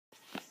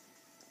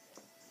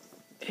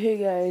Hey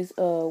guys,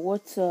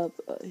 what's up?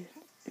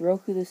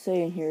 Roku the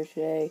Saiyan here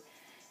today,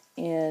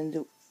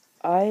 and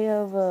I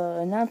have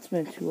an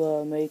announcement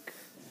to make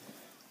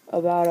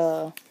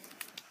about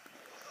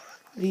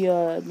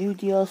the new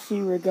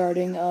DLC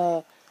regarding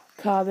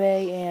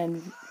Kabe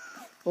and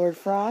Lord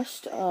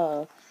Frost.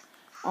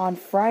 On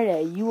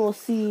Friday, you will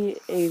see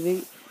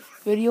a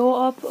video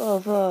up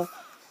of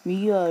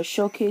me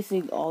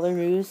showcasing all their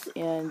moves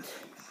and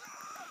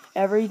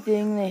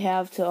everything they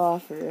have to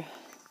offer.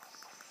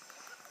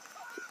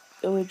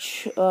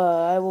 Which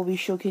I will be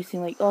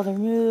showcasing like other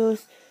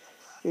moves.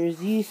 There's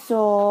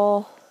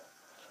Ysoul,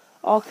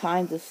 all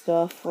kinds of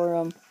stuff for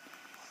them,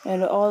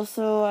 and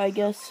also I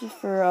guess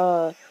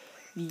for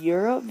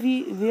Europe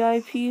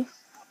VIP,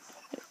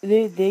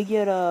 they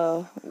get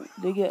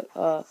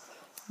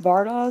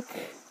Bardock,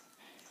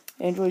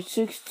 Android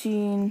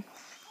 16,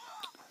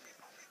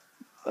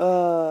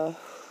 Cooler,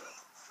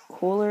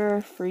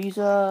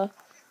 Frieza.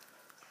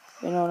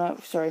 No,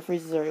 not sorry,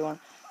 Frieza's already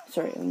one.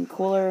 Sorry,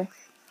 Cooler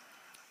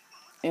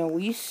and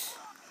Whis.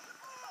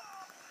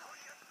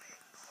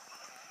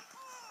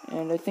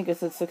 And I think I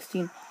said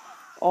 16,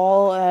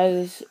 all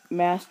as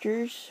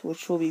masters,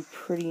 which will be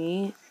pretty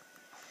neat.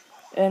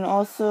 And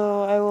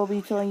also, I will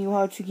be telling you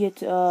how to get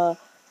Kabe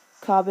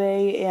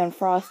and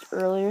Frost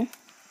earlier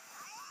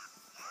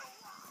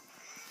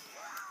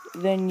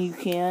than you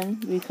can,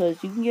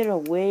 because you can get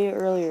it way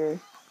earlier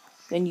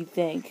than you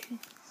think,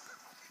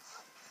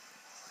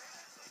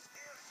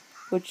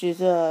 which is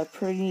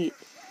pretty neat.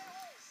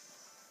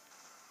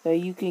 That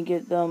you can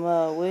get them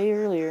way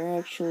earlier,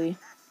 actually.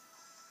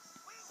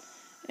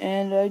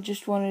 And I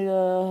just wanted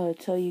to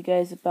tell you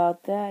guys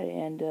about that,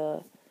 and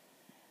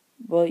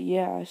but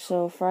yeah,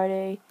 so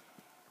Friday,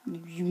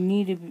 you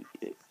need to,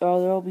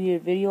 there'll be a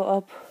video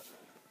up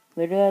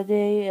later that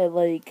day at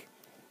like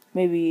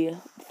maybe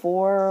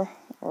 4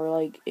 or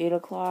like 8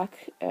 o'clock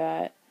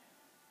at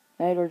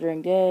night or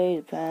during day,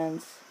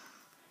 depends.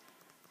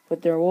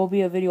 But there will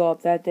be a video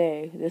up that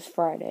day, this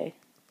Friday,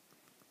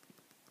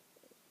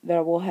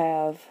 that will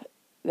have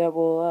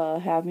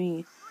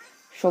me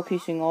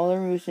showcasing all their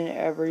moves and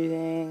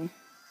everything.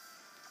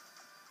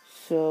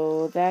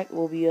 So that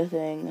will be a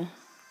thing.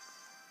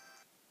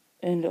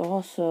 And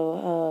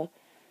also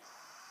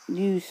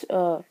news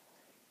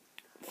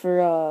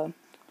for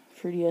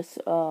DS,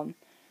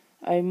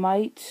 I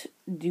might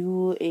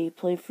do a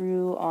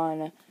playthrough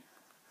on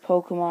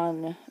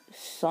Pokemon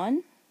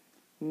Sun,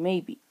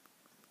 maybe,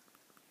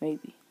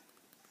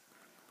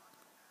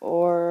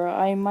 or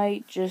I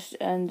might just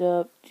end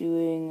up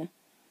doing,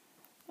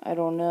 I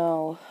don't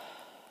know,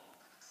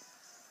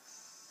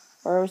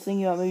 or I was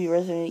thinking about maybe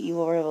Resident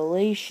Evil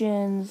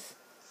Revelations.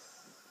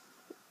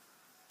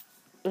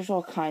 There's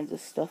all kinds of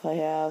stuff I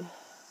have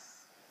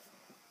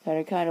that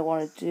I kind of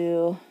want to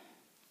do.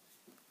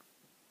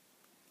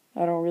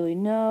 I don't really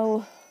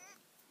know.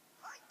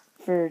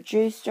 For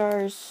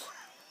J-Stars,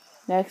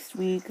 next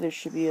week there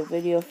should be a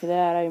video for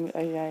that I'm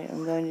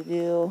going to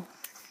do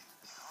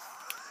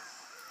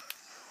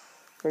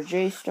for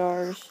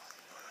J-Stars.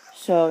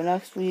 So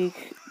next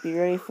week, be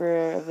ready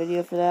for a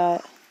video for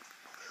that.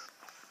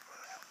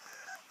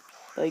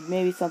 Like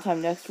maybe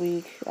sometime next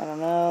week, I don't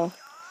know.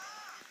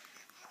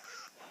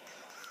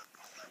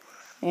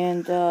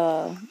 And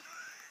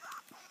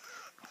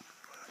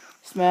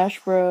Smash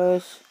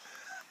Bros.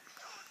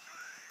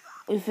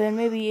 Within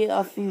maybe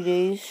a few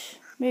days,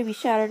 maybe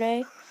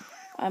Saturday,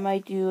 I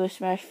might do a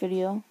Smash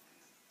video.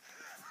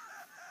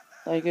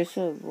 Like I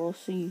said, we'll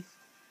see.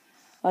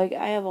 Like,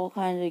 I have all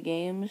kinds of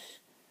games.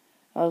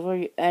 I was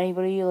wondering,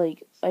 anybody,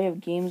 like, I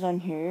have games on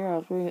here. I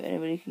was wondering if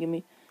anybody could give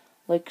me,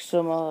 like,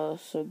 some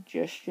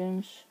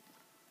suggestions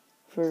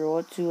for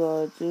what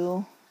to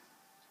do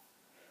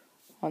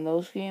on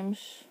those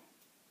games.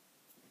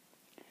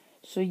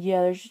 So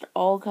yeah, there's just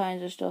all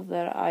kinds of stuff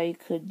that I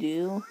could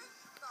do.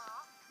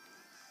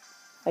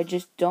 I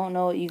just don't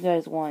know what you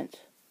guys want.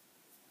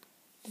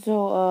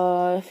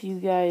 So, if you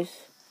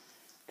guys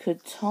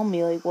could tell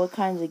me, like, what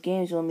kinds of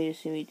games you want me to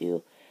see me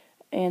do.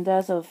 And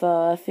as of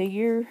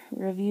figure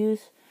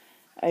reviews,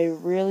 I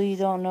really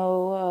don't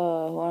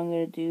know what I'm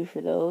going to do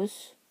for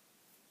those.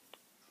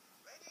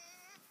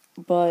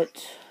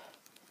 But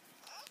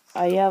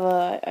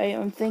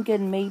I'm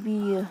thinking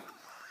maybe,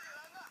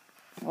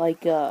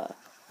 like,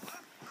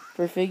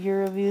 for figure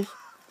reviews,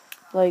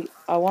 like,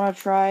 I want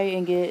to try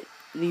and get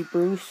the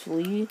Bruce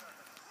Lee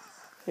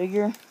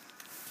figure.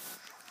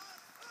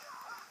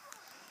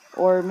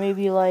 Or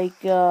maybe,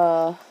 like,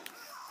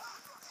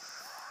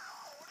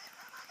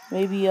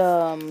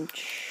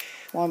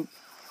 one,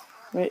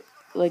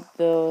 like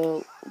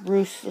the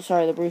Bruce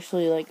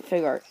Lee, like,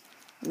 fig art.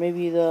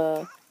 Maybe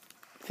the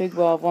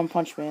Figma of One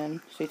Punch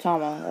Man,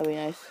 Saitama, that'd be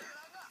nice.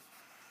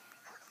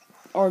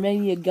 Or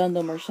maybe a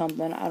Gundam or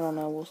something, I don't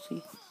know, we'll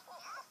see.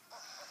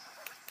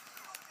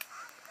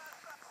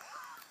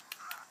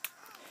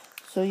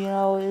 So, you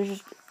know,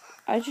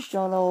 I just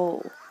don't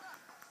know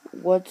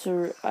what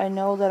to, I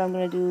know that I'm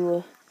gonna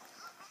do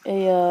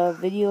a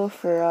video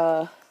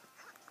for,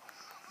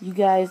 you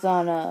guys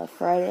on,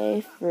 Friday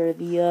for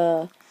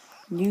the,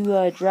 new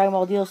Dragon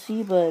Ball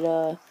DLC, but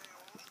I'm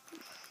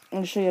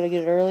gonna show you how to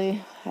get it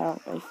early.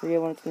 I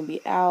forget when it's gonna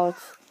be out,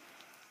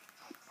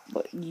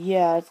 but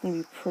yeah, it's gonna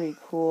be pretty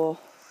cool.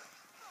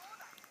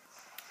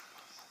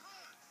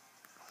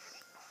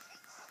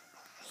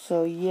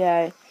 So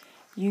yeah,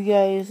 you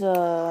guys,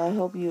 I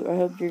hope you're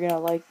gonna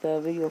like the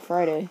video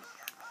Friday.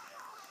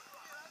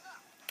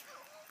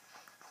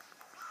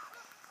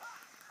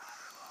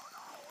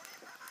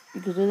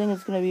 Because I think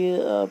it's gonna be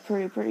a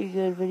pretty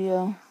good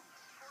video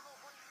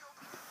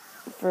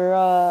for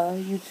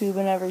YouTube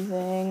and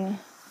everything.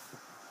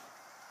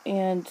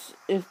 And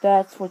if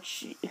that's what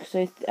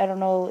cause I don't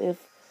know if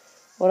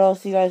what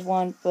else you guys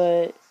want,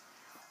 but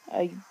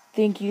I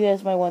think you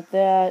guys might want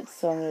that,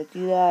 so I'm gonna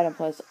do that. And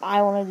plus,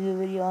 I want to do a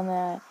video on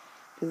that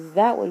because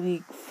that would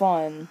be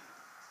fun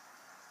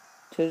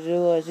to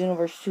do a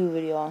Xenoverse 2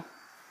 video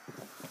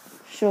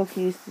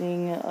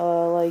showcasing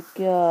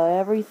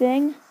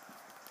everything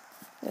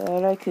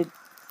that I could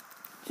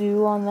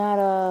do on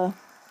that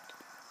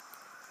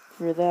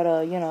for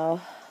that you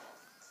know,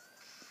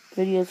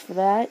 videos for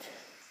that.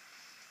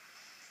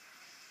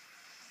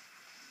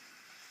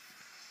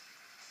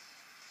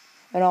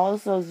 And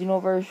also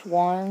Xenoverse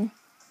 1,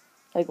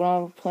 like when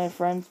I'm playing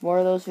friends, more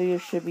of those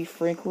videos should be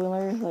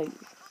frequently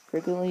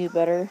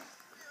better,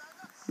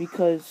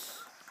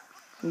 because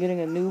I'm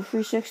getting a new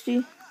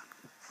 360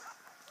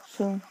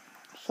 soon,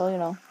 so you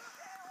know,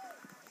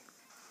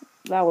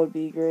 that would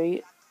be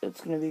great. It's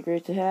gonna be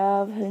great to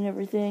have and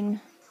everything.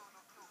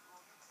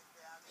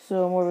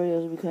 So more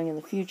videos will be coming in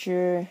the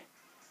future,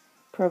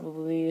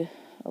 probably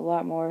a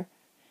lot more.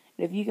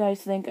 And if you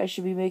guys think I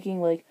should be making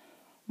like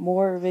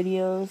more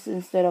videos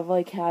instead of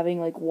like having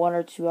like 1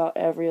 or 2 out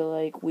every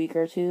like week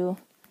or two,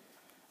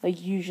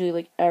 like usually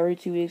like every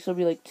 2 weeks there'll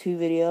be like 2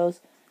 videos,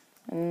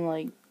 and then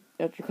like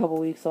after a couple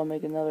weeks I'll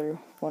make another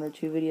 1 or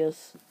 2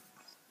 videos.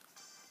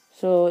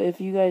 So if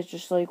you guys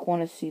just like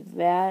want to see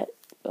that,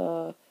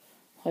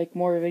 like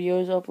more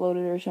videos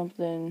uploaded or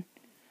something,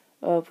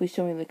 please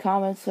tell me in the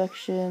comments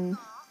section.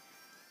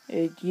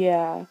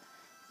 Yeah,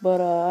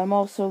 but I'm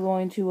also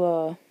going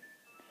to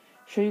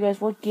show you guys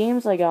what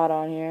games I got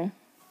on here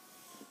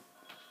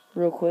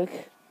real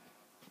quick.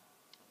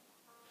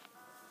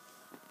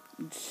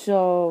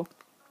 So,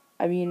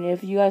 I mean,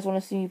 if you guys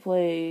want to see me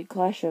play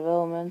Clash of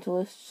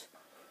Elementalists,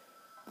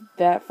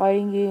 that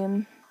fighting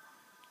game,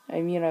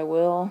 I mean, I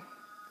will.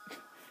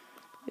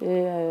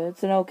 Yeah,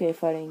 it's an okay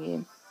fighting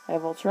game. I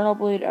have Alternate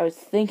Blade. I was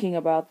thinking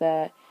about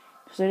that,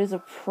 because it is a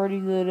pretty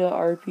good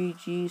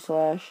RPG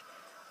slash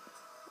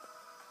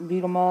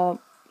beat 'em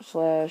up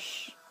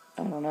slash,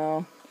 I don't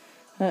know.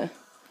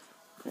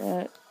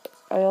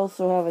 I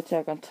also have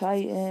Attack on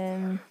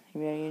Titan,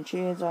 Humanity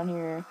Chains on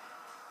here.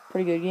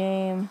 Pretty good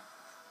game.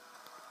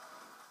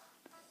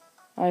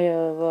 I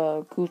have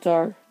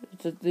Kutar.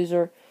 These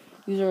are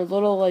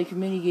little like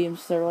mini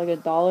games. They're like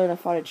 $1, and I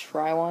thought I'd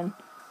try one.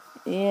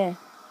 Yeah,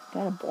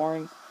 kind of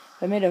boring.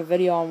 If I made a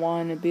video on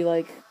one, it'd be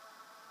like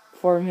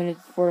 4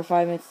 to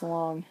 5 minutes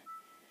long.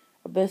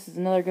 Abyss is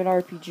another good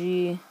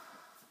RPG.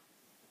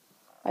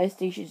 Ice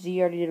Station Z,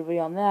 I already did a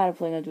video on that. I'm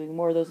planning on doing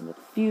more of those in the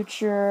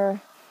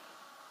future.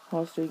 What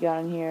else do we got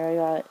in here? I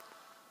got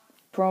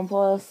Prom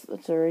Plus.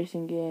 That's a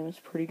racing game. It's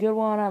a pretty good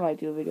one. I might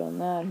do a video on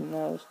that. Who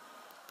knows?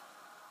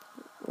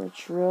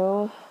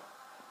 Retro.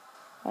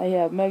 I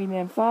have Mega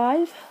Man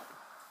 5.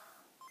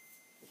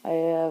 I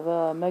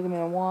have Mega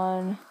Man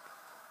 1.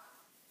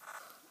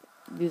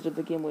 These are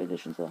the Game Boy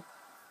editions, though.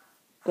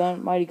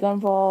 Mighty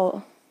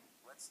Gunvolt.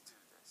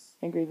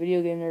 Angry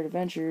Video Game Nerd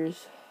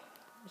Adventures.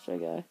 That's what I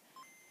got.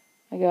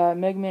 I got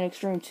Mega Man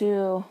Extreme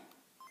 2.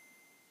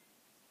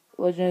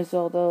 Legend of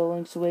Zelda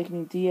Link's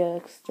Awakening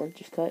DX.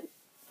 Director's Cut.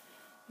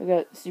 I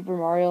got Super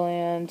Mario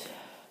Land.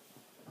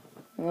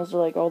 And those are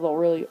like all the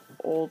really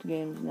old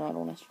games. No, I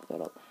don't want to screw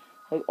that up.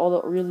 Like all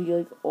the really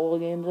like old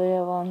games I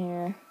have on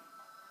here.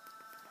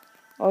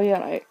 Oh yeah,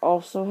 and I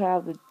also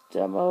have the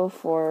demo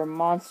for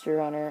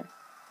Monster Hunter.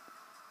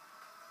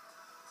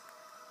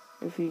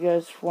 If you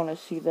guys want to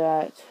see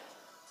that.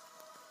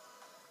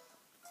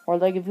 Or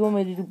like if you want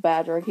me to do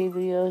badge arcade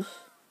videos.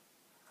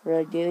 Or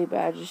like daily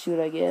badges, see what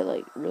I get.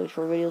 Like really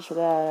short videos for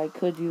that. I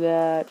could do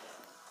that.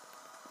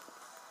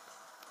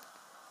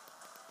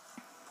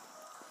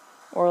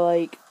 Or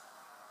like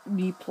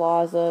B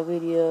Plaza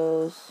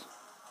videos.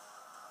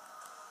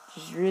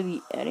 Just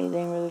really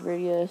anything really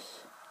videos.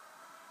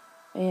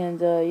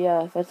 And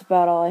yeah, that's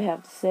about all I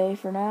have to say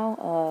for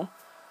now.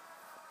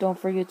 Don't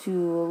forget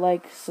to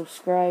like,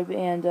 subscribe,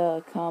 and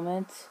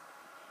comment.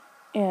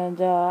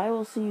 And I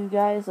will see you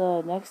guys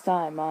next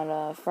time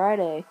on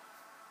Friday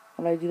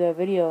when I do that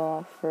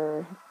video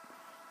for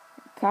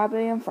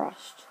Kabe and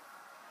Frost.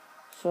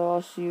 So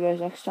I'll see you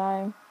guys next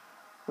time.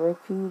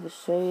 Roku the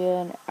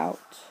Saiyan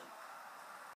out.